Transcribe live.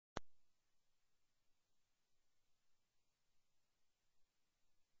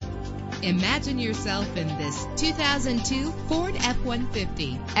Imagine yourself in this 2002 Ford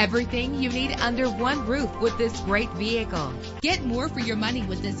F-150. Everything you need under one roof with this great vehicle. Get more for your money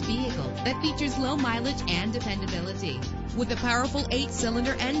with this vehicle that features low mileage and dependability. With a powerful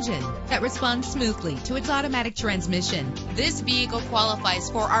 8-cylinder engine that responds smoothly to its automatic transmission. This vehicle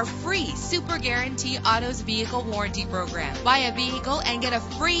qualifies for our free Super Guarantee Autos Vehicle Warranty Program. Buy a vehicle and get a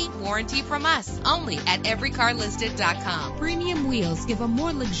free warranty from us only at everycarlisted.com. Premium wheels give a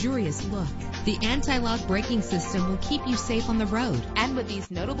more luxurious look. The anti-lock braking system will keep you safe on the road. And with these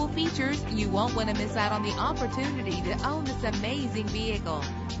notable features, you won't want to miss out on the opportunity to own this amazing vehicle.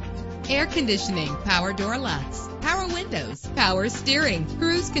 Air conditioning, power door locks, power windows, power steering,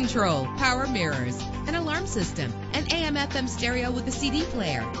 cruise control, power mirrors, an alarm system, an AM/FM stereo with a CD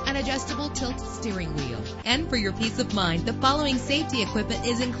player, an adjustable tilt steering wheel. And for your peace of mind, the following safety equipment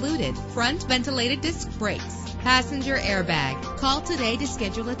is included: front ventilated disc brakes, passenger airbag. Call today to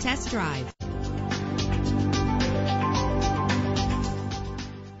schedule a test drive.